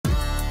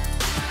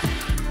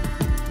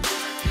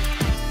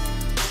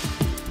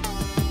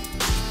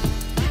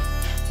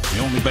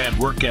bad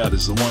workout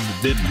is the one that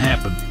didn't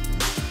happen.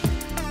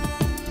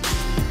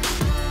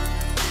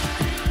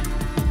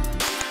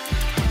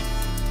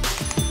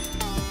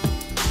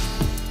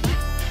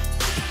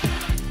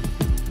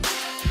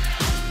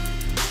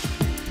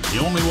 The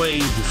only way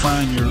to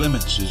find your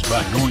limits is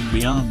by going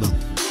beyond them.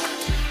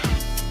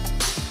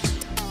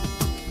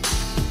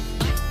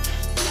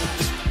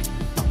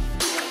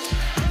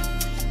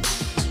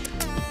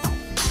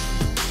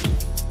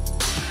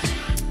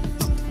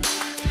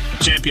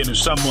 A champion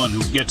is someone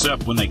who gets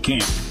up when they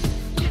can't.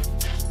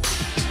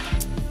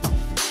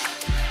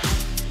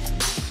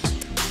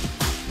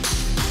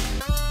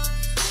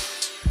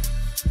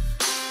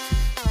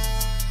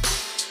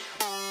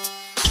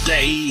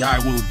 Today I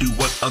will do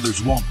what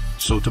others won't,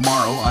 so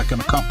tomorrow I can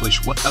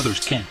accomplish what others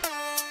can't.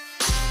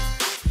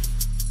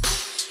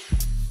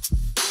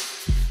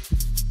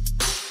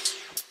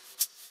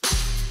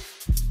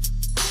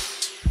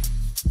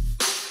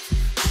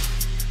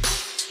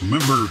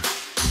 Remember,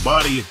 the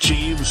body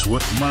achieves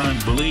what the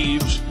mind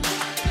believes.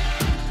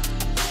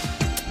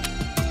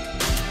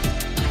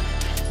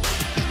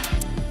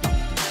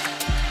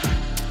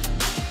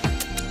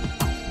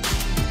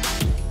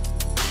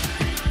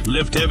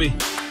 Lift heavy,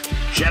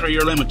 shatter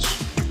your limits,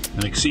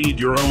 and exceed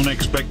your own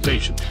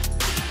expectations.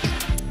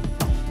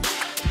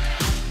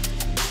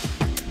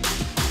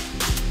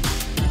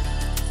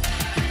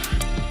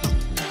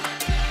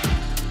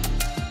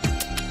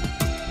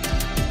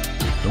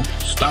 Don't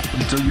stop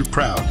until you're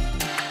proud.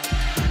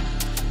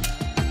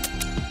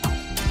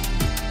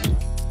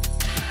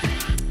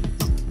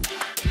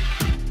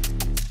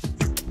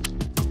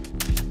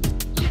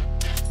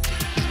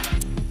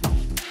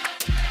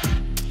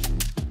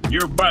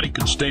 Your body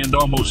can stand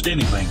almost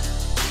anything.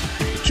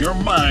 It's your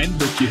mind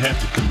that you have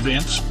to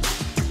convince.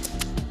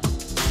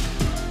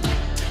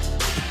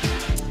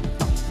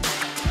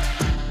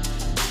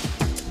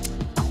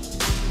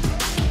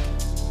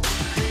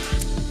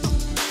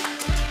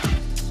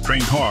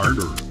 Train hard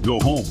or go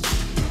home.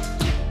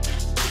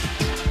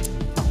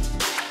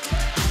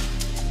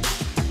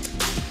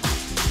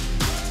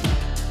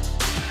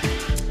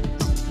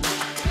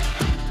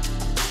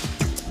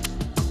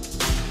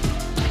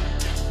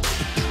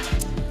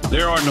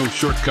 There are no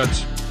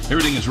shortcuts.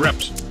 Everything is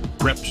reps,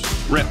 reps,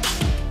 reps.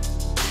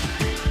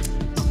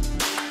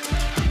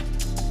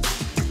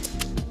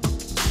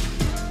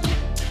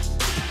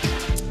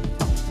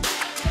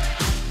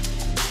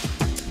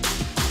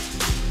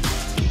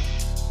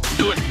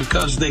 Do it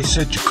because they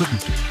said you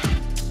couldn't.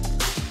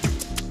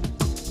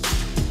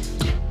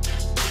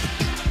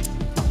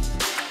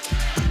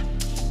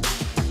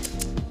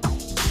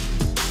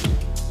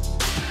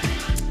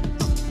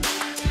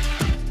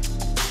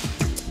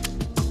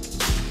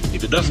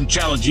 If it doesn't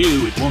challenge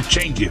you, it won't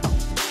change you.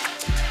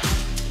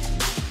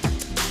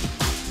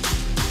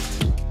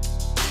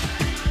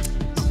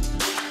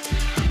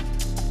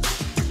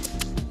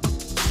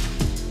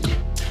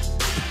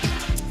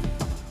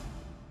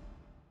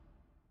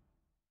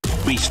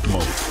 Beast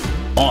mode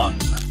on.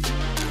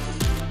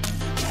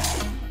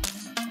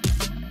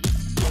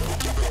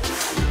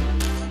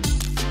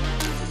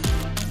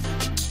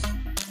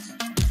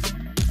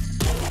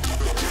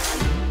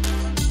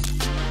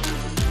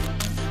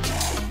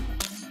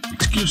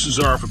 Excuses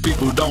are for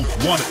people who don't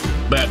want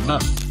it bad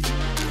enough.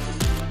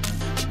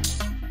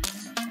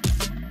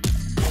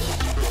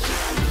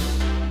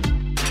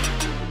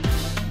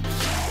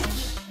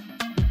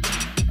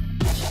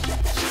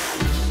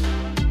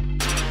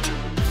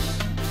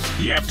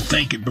 You have to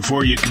think it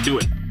before you can do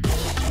it.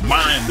 The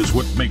mind is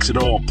what makes it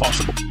all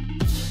possible.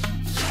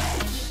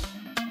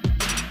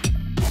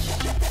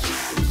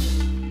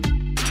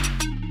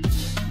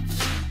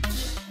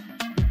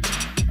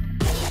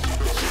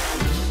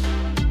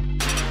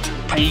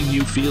 The pain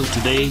you feel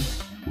today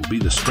will be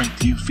the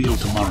strength you feel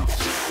tomorrow.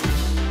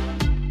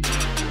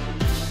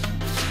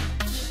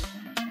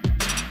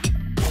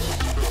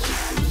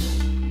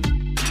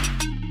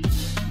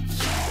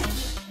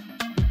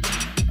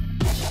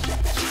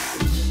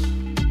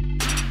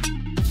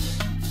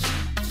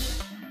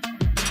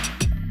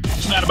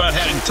 It's not about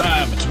having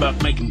time, it's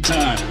about making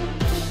time.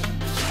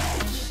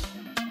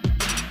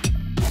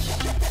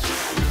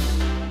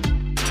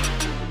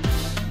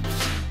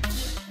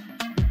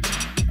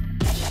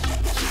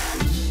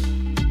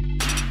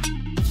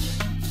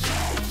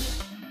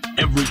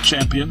 Every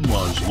champion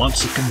was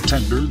once a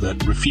contender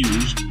that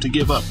refused to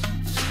give up.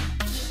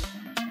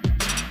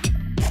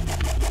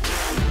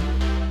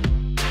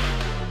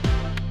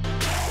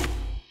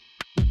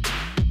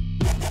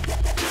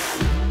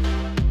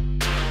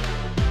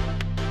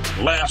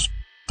 The last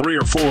 3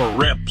 or 4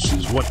 reps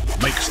is what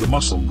makes the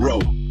muscle grow.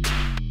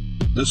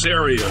 This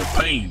area of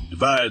pain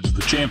divides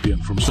the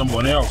champion from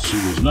someone else who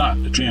is not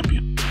a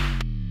champion.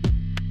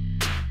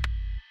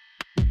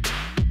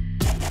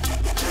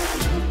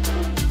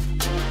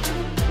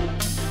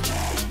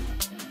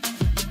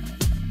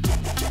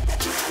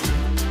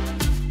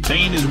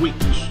 Pain is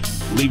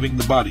weakness, leaving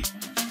the body.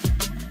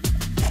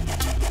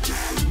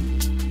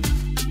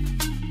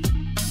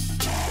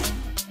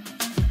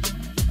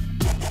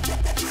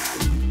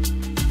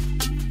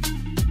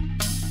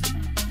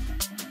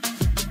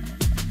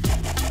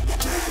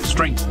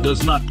 strength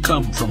does not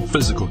come from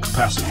physical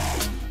capacity.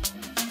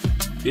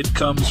 It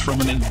comes from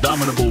an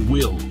indomitable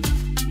will.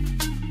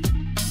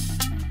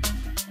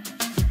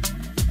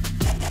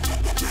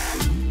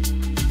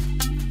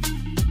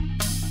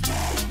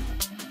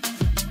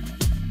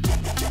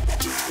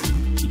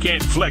 You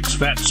can't flex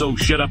fat, so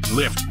shut up and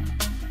lift.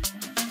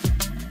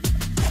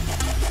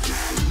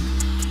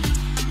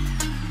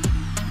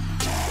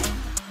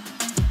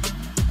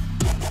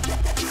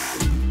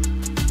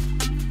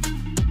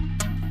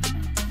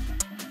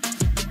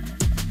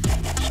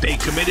 Stay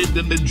committed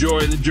and enjoy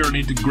the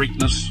journey to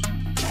greatness.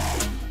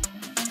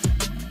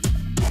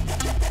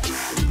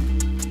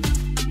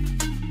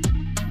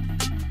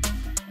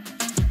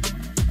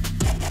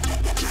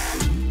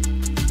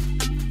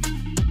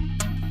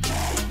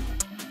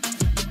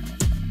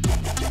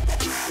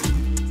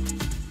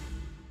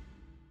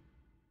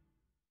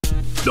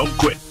 Don't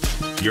quit.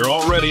 You're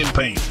already in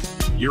pain.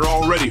 You're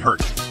already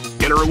hurt.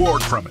 Get a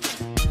reward from it.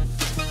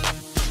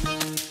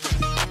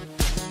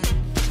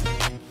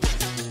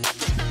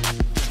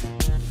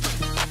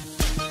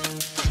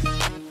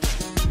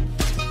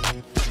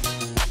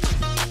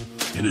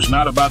 It is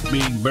not about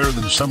being better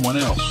than someone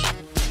else.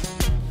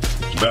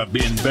 It's about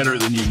being better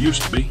than you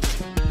used to be.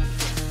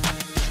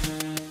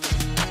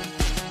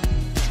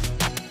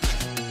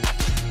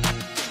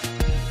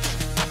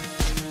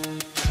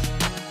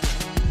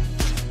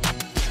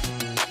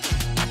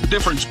 The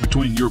difference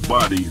between your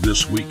body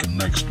this week and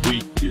next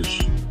week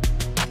is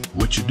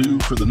what you do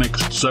for the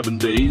next 7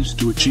 days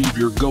to achieve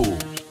your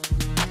goals.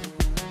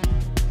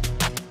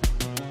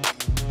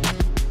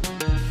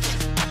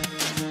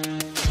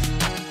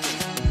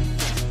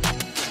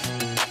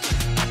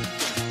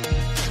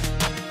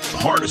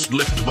 The hardest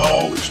lift of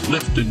all is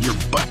lifting your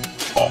butt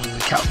off the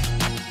couch.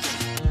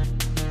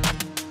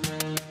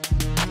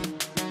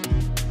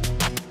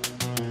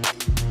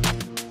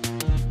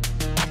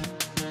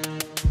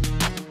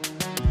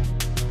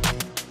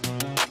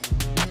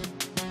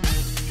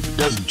 If it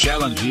doesn't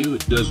challenge you,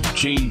 it doesn't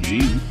change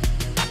you.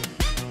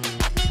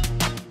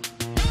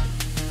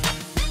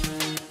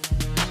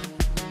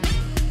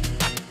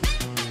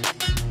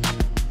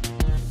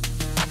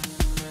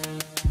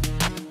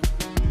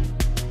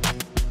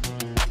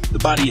 The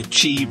body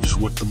achieves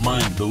what the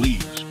mind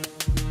believes.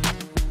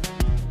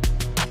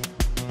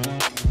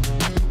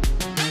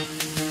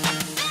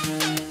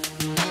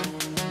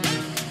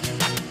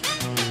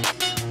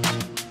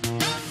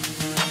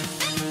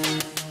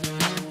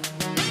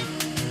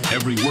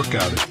 Every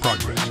workout is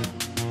progress.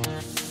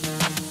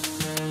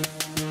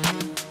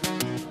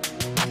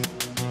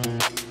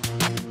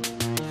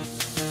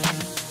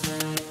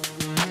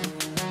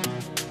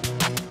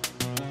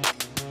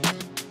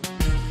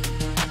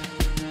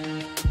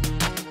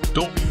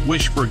 Don't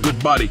wish for a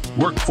good body,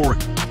 work for it.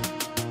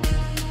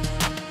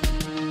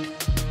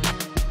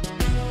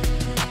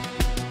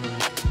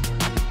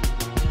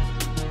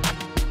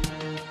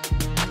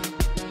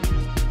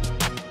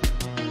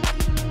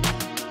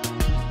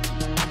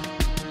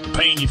 The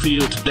pain you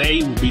feel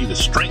today will be the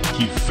strength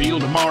you feel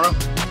tomorrow.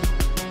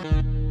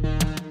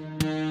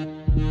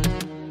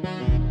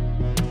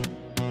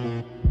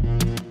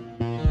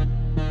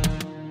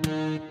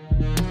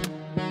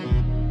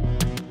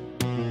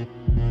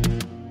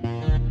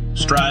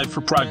 Strive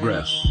for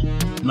progress,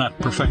 not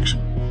perfection.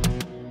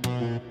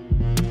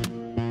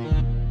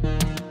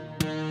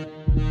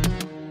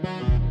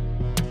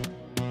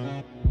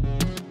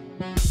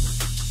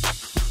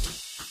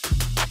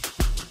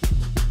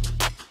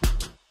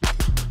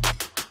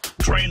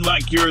 Train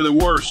like you're the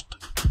worst.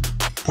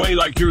 Play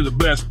like you're the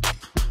best.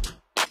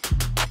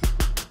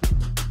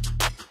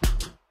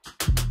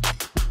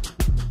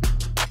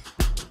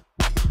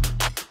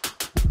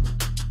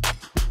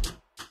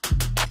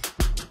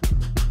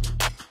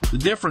 The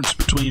difference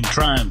between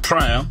try and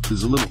triumph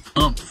is a little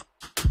oomph.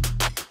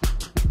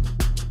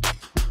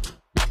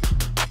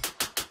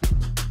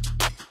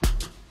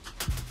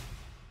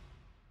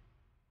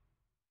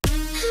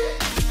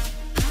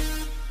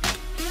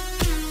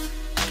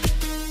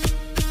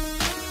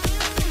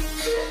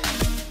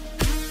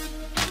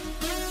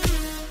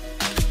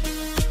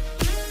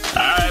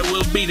 I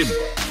will beat him.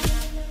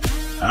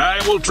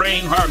 I will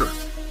train harder.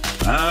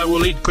 I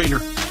will eat cleaner.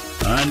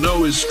 I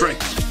know his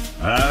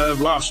strengths. I've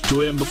lost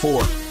to him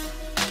before.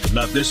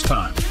 Not this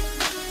time.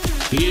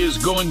 He is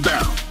going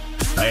down.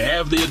 I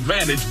have the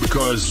advantage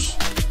because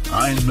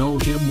I know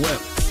him well.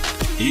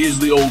 He is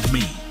the old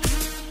me.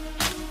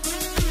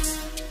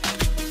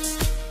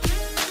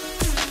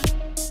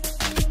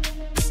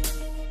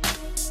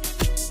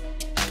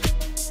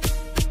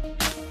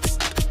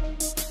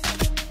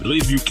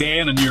 Believe you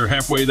can, and you're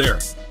halfway there.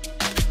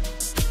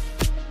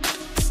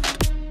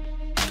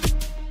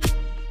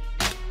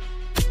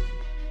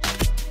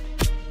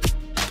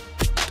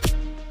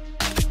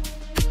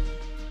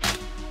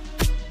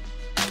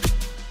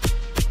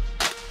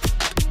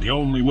 The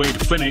only way to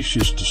finish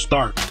is to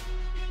start.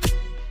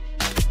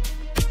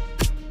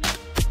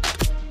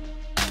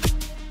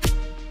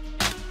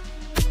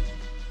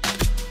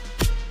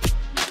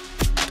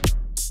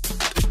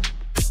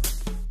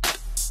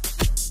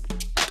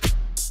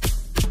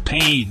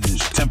 Pain is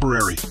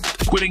temporary.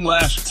 Quitting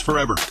lasts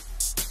forever.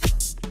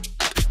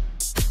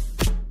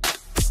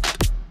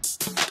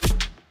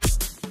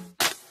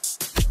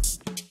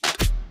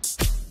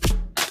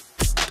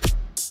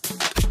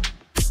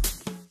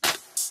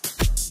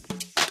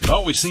 It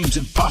always seems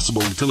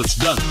impossible until it's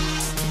done.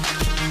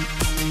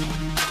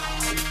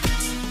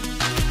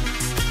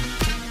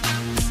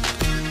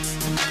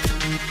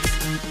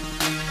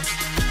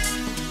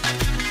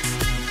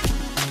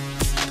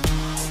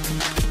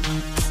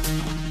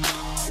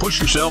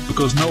 Push yourself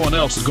because no one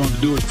else is going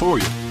to do it for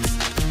you.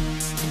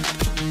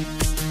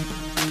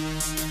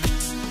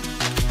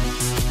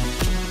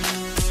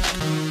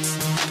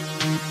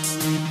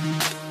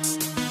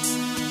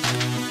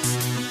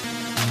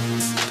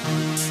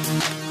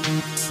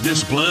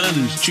 Discipline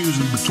is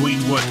choosing between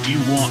what you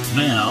want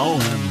now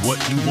and what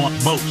you want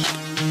most.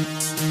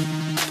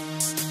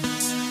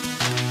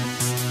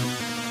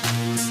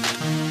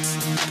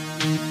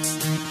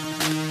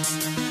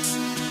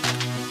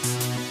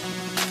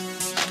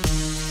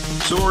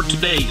 Soar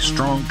today,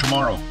 strong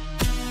tomorrow.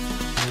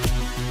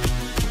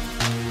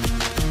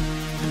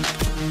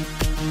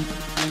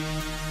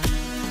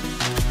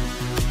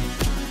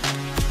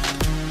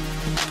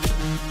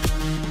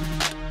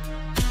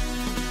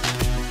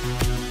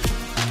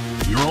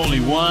 You're only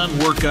one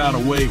workout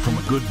away from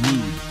a good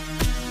mood.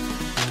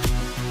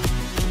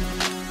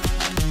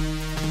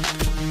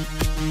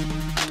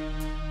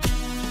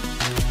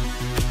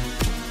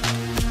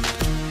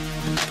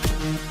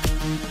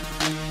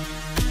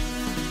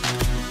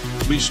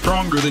 Be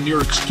stronger than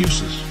your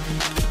excuses.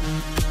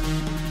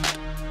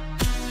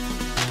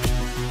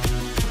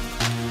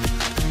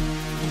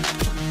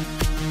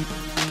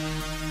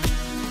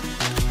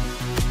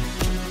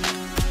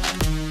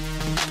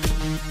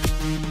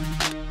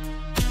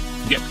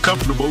 Get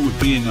comfortable with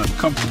being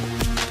uncomfortable.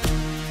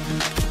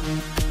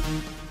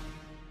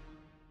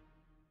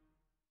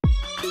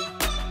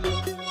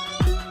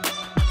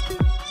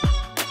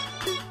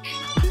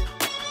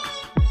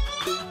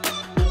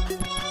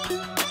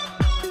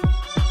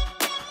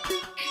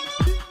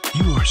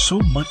 You are so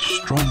much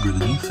stronger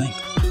than you think.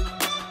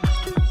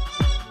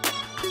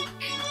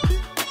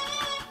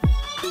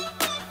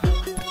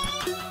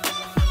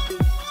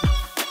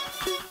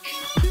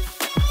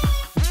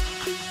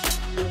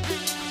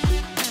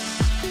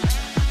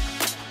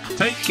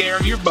 Take care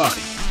of your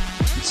body.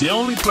 It's the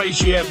only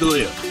place you have to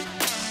live.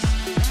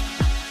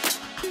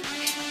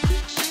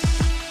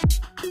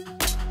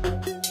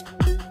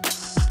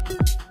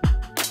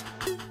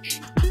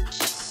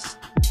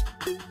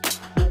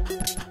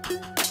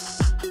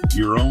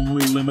 Your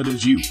only limit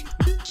is you.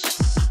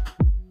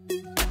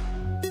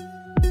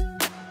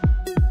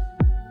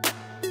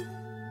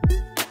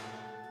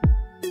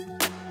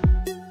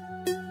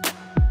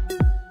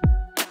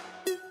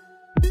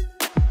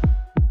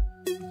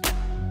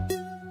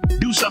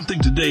 Do something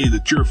today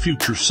that your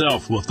future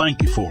self will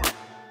thank you for.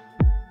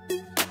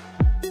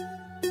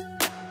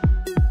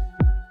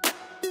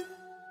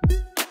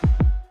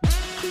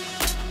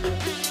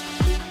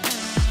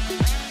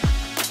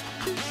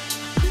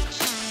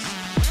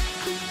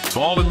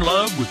 Fall in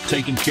love with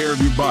taking care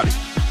of your body.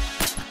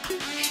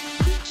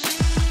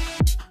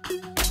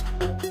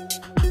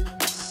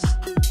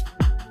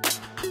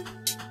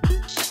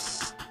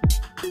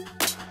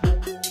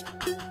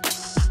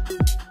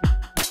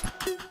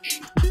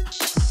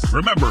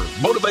 Remember,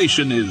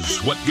 motivation is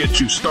what gets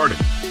you started.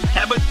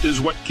 Habit is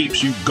what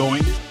keeps you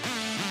going.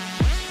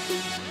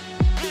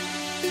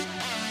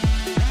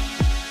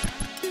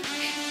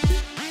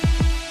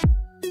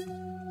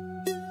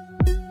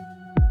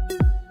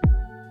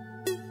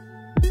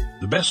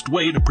 The best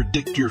way to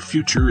predict your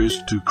future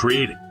is to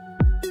create it.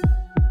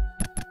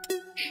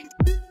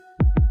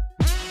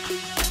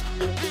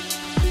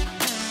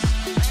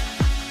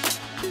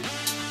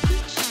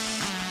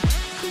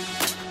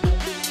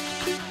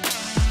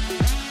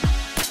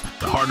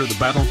 The harder the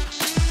battle,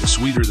 the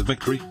sweeter the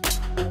victory.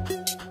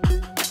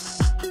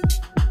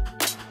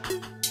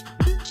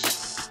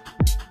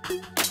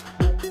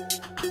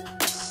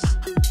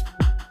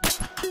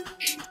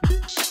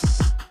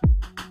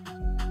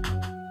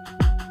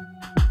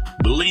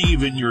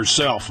 Believe in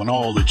yourself and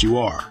all that you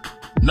are.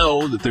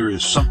 Know that there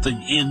is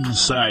something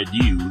inside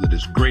you that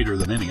is greater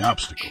than any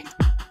obstacle.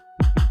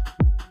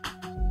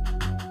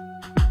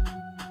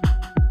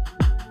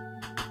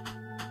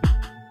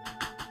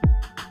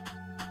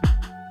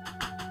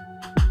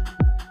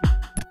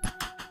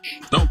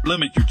 Don't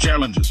limit your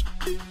challenges.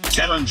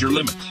 Challenge your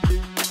limits.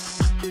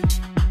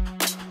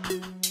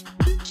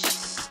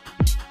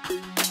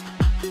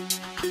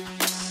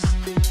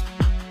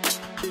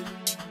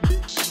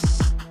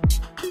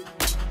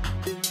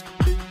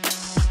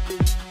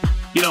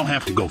 You don't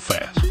have to go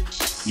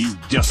fast. You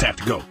just have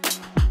to go.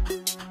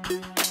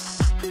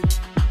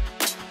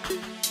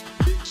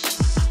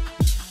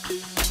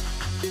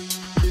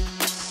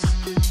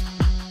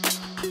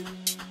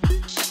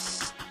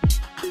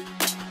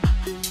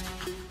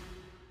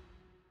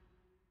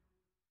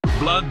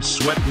 Blood,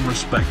 sweat, and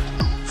respect.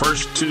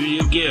 First two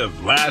you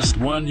give, last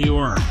one you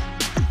earn.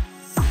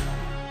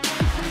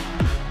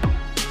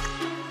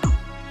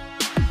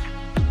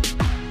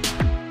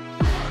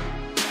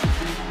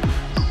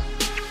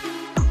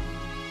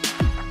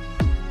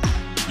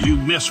 You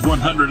miss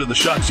 100 of the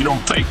shots you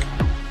don't take.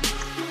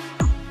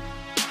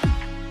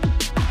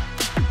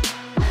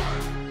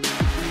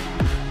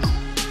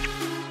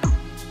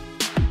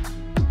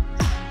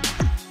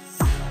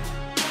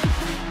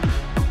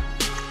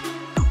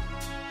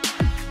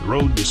 The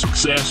road to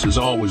success is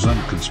always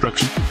under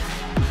construction.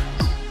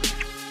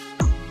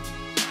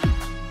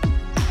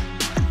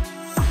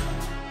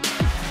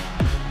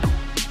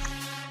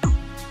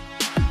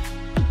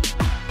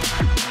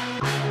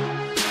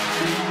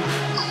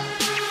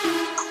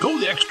 Go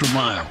the extra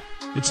mile.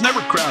 It's never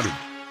crowded.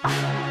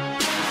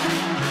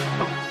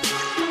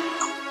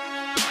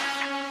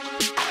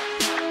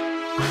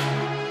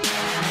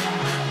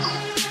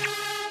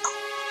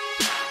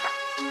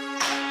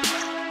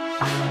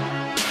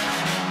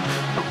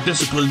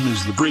 Discipline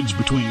is the bridge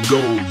between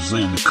goals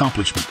and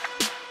accomplishment.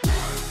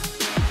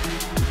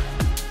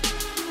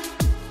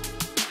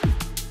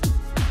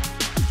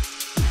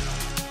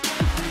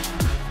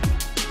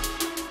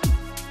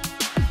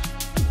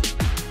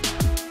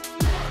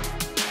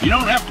 You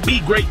don't have to be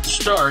great to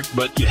start,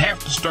 but you have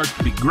to start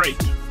to be great.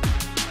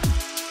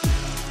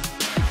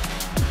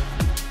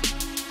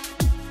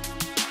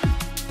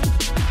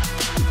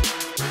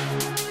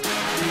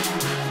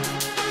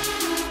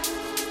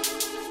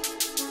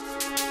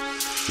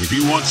 If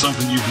you want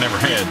something you've never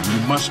had,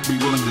 you must be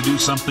willing to do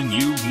something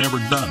you've never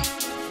done.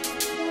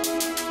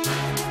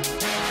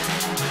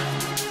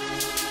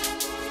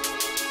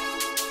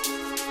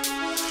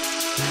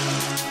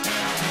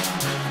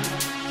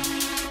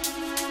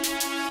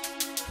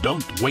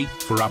 Don't wait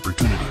for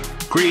opportunity.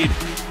 Create it.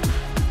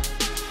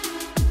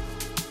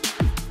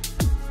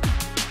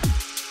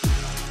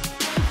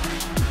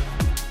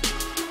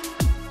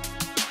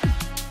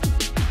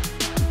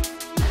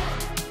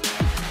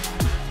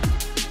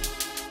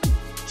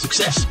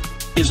 Success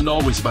isn't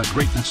always about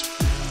greatness.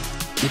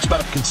 It's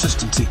about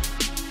consistency.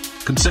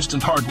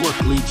 Consistent hard work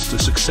leads to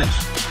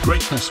success.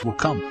 Greatness will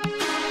come.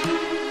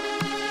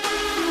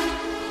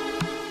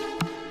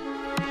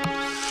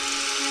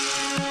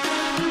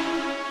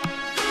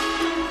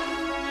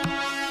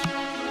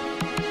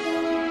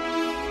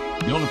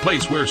 The only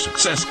place where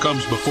success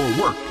comes before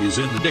work is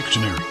in the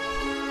dictionary.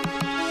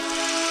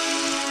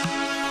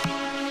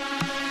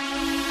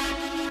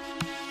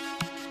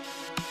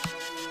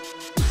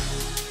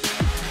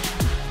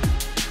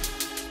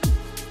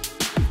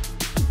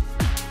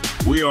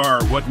 We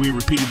are what we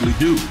repeatedly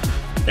do.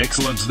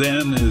 Excellence,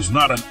 then, is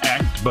not an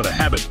act, but a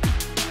habit.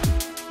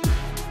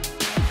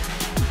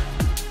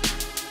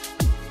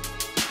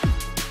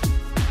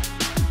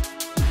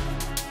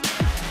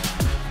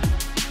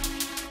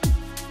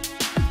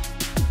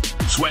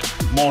 Sweat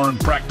more in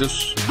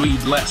practice,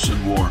 bleed less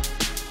in war.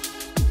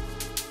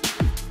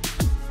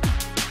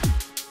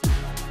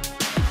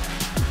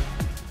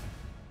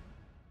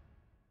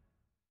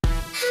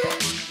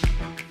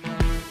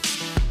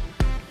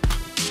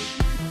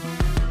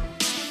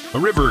 A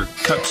river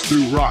cuts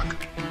through rock,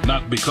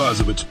 not because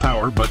of its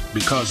power, but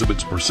because of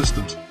its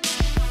persistence.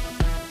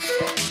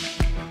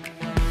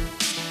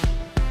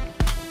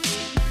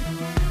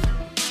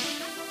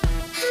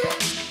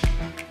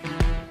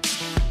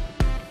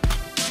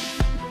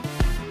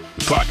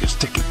 The clock is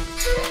ticking.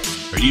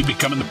 Are you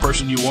becoming the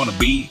person you want to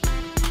be?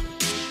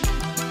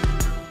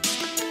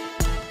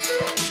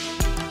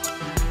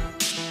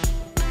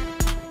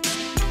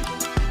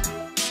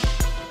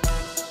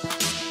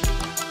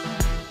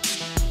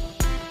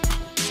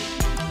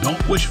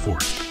 Don't wish for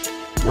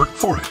it. Work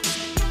for it.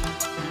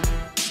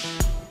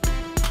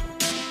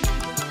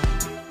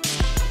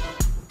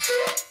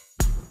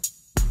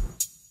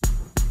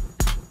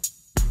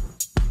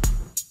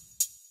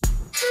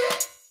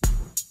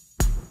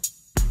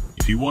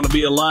 If you want to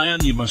be a lion,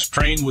 you must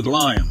train with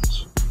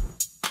lions.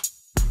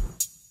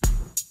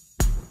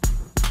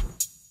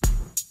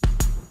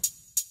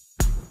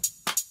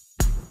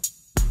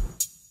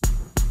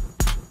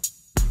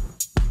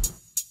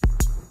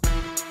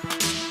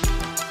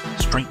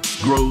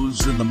 Strength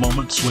grows in the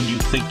moments when you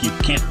think you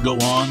can't go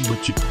on,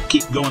 but you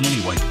keep going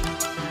anyway.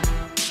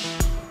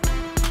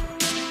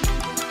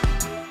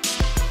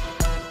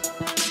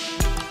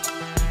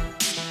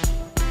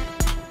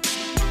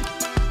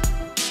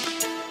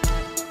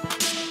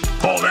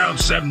 Fall down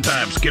 7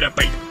 times, get up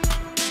 8.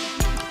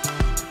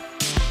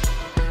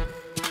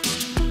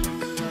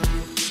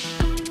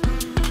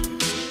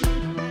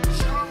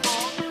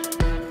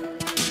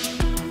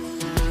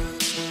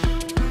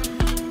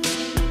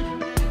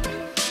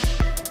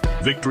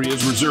 Victory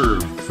is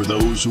reserved for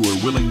those who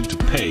are willing to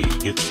pay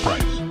its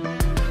price.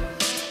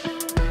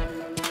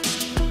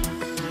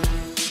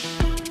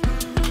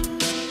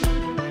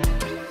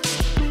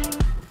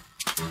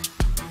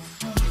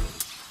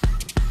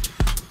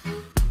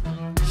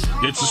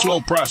 It's a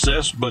slow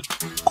process, but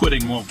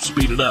quitting won't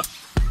speed it up.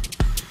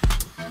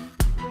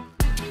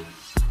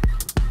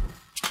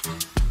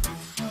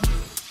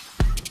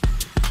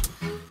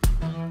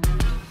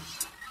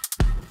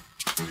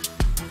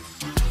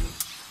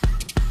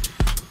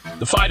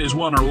 The fight is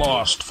won or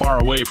lost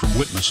far away from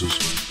witnesses,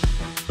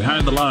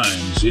 behind the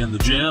lines, in the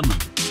gym,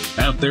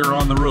 out there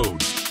on the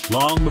road,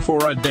 long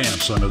before I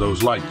dance under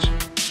those lights.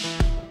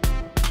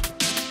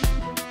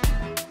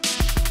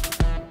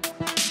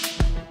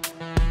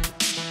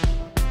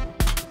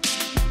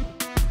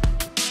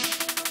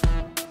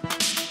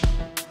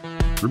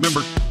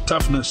 Remember,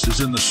 toughness is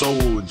in the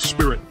soul and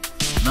spirit,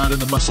 not in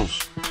the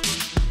muscles.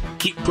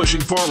 Keep pushing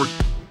forward.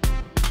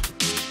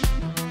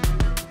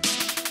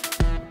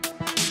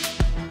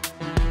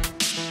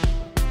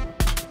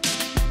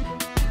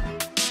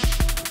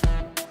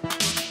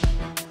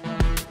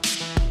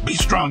 Be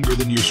stronger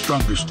than your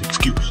strongest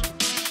excuse.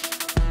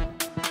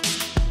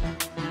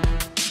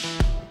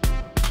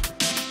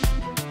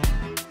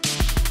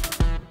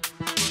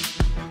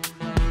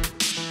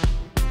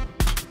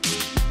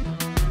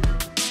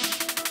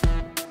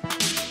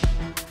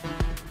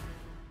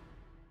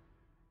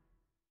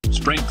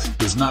 Strength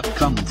does not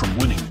come from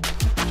winning.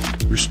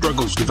 Your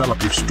struggles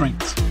develop your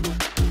strength.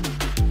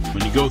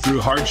 When you go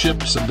through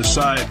hardships and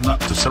decide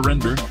not to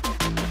surrender,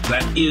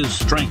 that is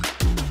strength.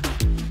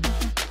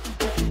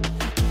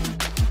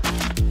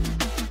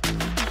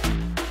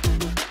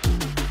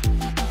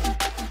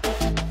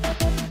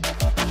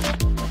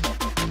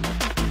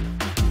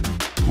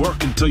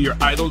 Work until your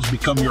idols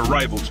become your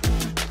rivals.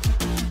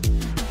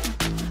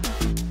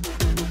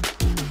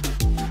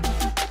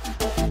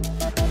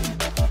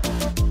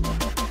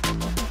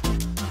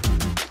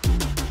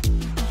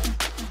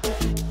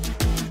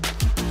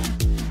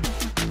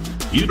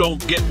 You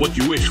don't get what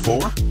you wish for,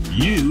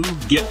 you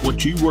get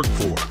what you work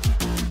for.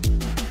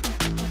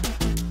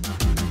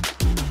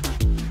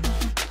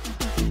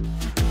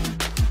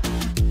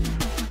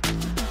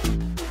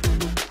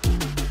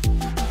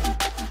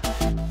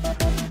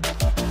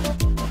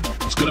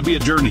 It's going to be a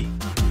journey.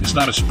 It's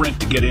not a sprint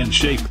to get in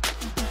shape.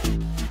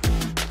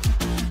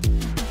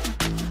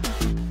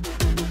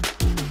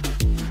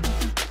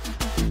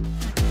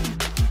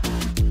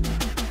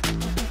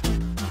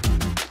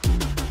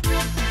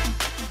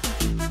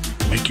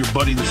 Make your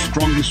body the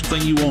strongest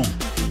thing you own.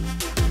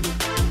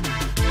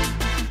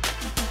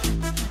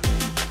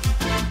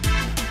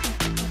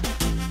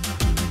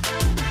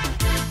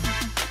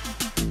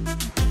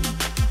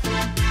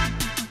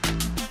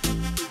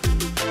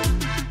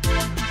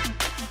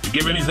 To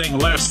give anything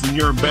less than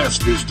your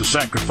best is to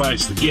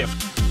sacrifice the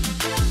gift.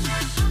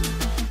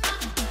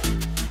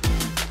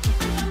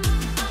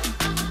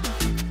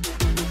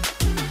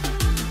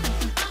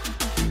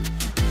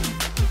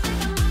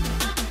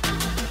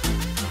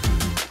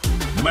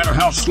 No matter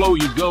how slow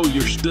you go,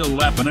 you're still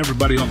lapping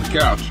everybody on the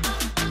couch.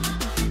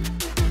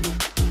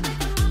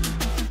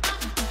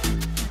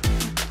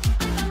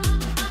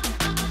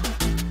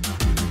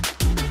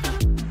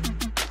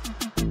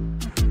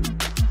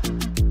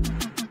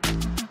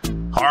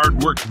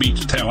 Hard work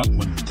beats talent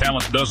when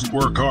talent doesn't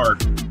work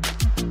hard.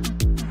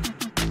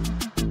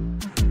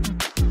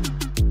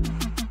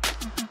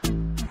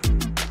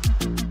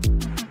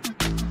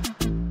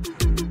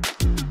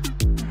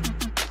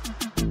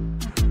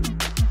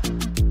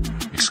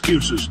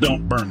 Excuses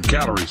don't burn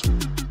calories.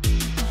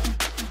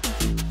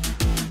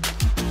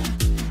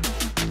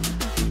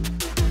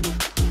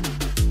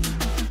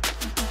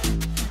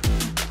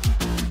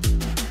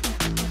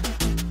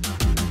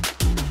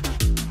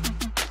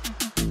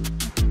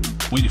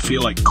 When you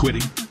feel like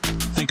quitting,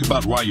 think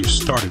about why you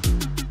started.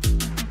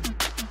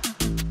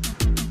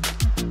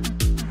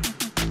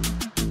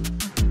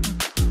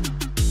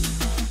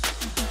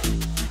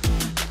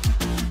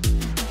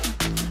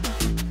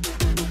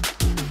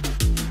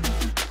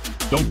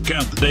 Don't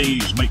count the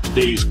days, make the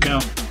days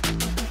count.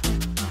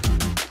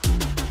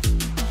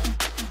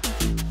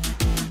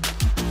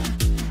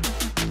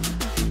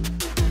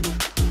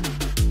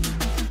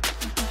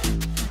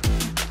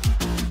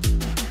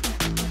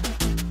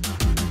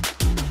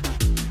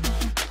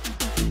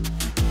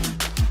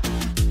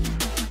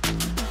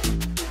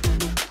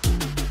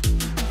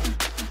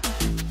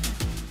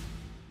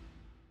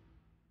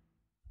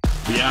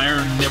 The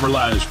iron never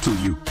lies to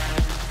you.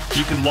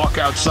 You can walk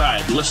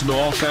outside, listen to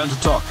all kinds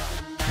of talk,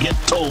 get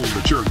told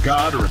that you're a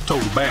god or a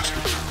total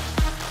bastard.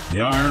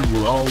 The iron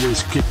will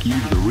always kick you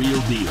to the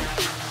real deal.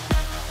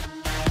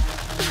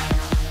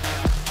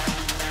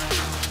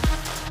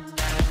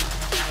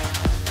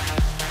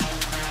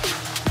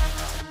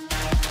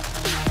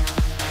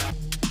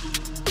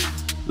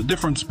 The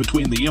difference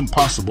between the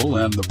impossible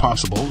and the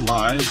possible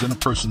lies in a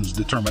person's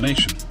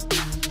determination.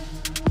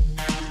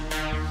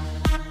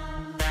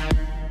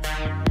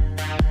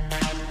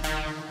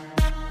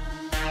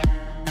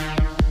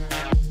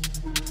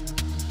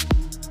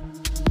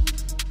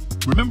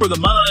 Remember, the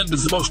mind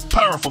is the most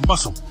powerful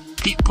muscle.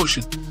 Keep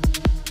pushing.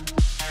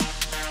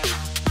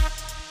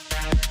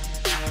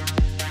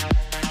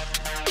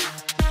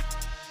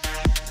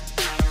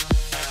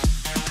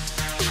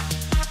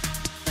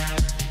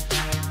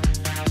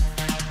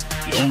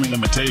 The only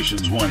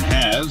limitations one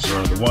has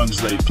are the ones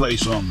they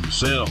place on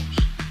themselves.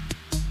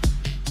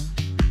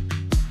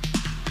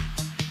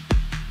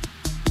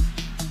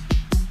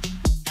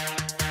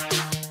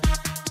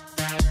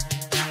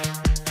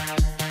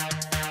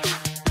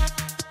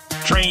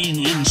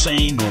 Train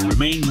insane or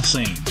remain the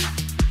same.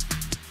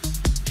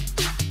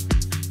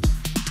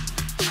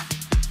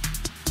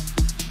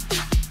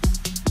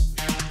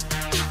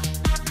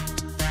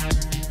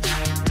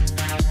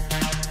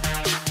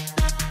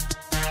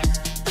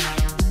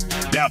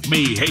 Doubt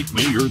me, hate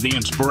me, you're the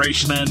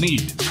inspiration I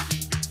need.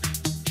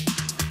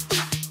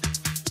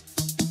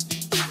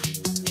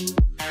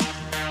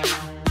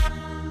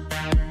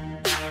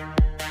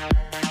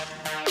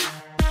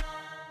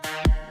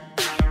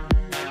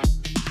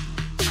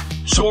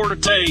 sore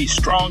today,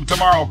 strong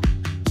tomorrow.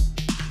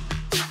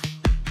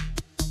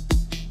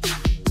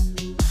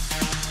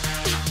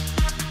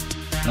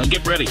 Now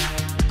get ready.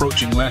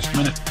 Approaching last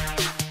minute.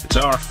 It's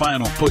our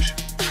final push.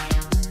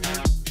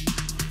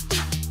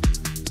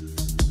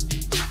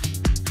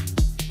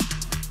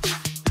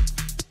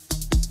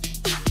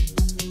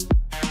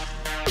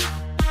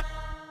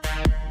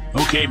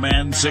 Okay,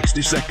 man,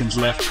 60 seconds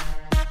left.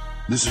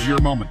 This is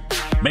your moment.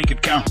 Make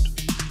it count.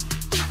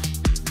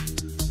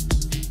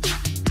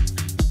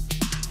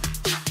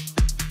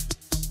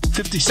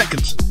 50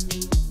 seconds.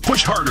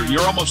 Push harder,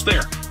 you're almost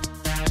there.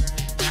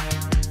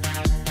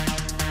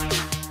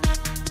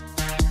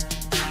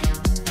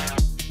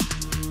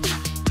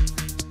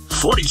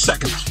 40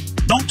 seconds.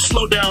 Don't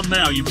slow down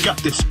now, you've got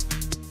this.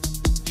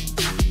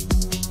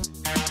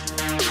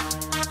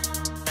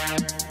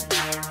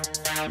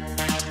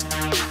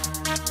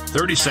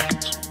 30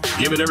 seconds.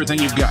 Give it everything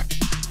you've got.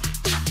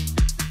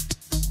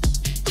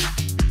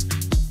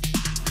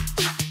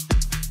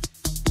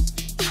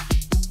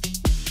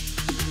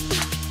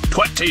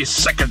 20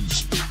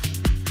 seconds.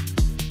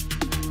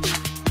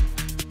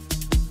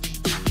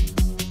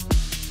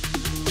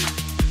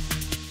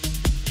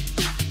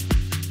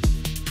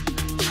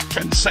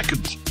 10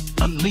 seconds.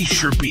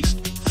 Unleash your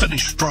beast.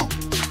 Finish strong.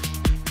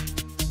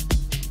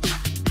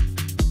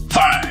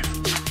 5,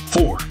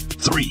 4,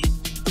 3,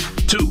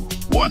 2,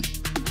 1.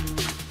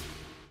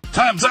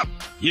 Time's up.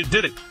 You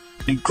did it.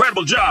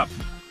 Incredible job.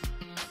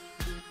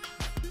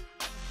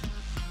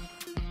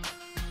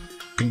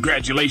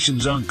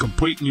 Congratulations on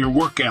completing your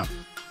workout.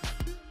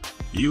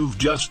 You've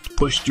just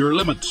pushed your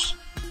limits,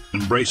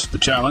 embraced the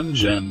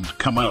challenge, and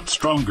come out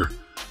stronger.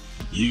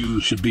 You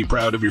should be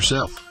proud of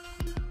yourself.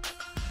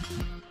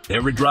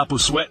 Every drop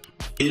of sweat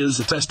is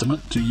a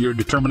testament to your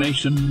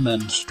determination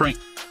and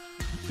strength.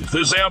 If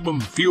this album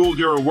fueled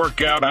your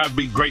workout, I'd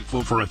be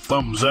grateful for a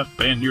thumbs up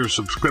and your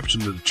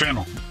subscription to the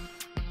channel.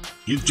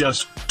 You've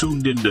just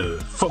tuned into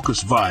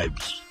Focus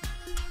Vibes,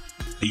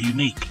 a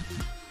unique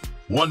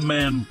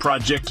one-man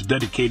project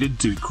dedicated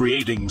to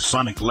creating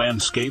sonic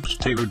landscapes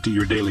tailored to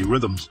your daily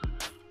rhythms.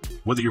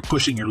 Whether you're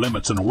pushing your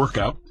limits in a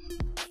workout,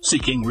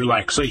 seeking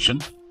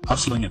relaxation,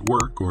 hustling at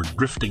work, or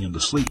drifting into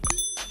sleep,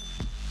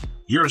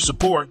 your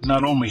support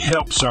not only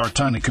helps our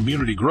tiny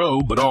community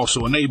grow, but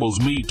also enables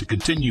me to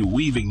continue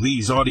weaving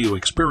these audio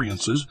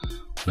experiences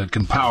that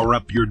can power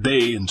up your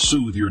day and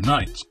soothe your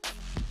nights.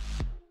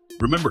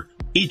 Remember,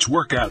 each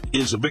workout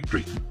is a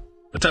victory,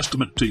 a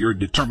testament to your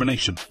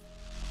determination.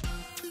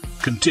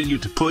 Continue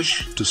to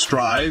push, to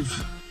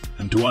strive,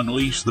 and to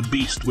unleash the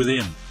beast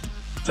within.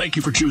 Thank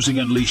you for choosing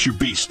Unleash Your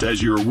Beast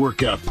as your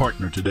workout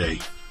partner today.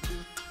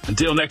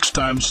 Until next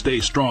time, stay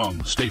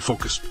strong, stay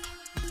focused.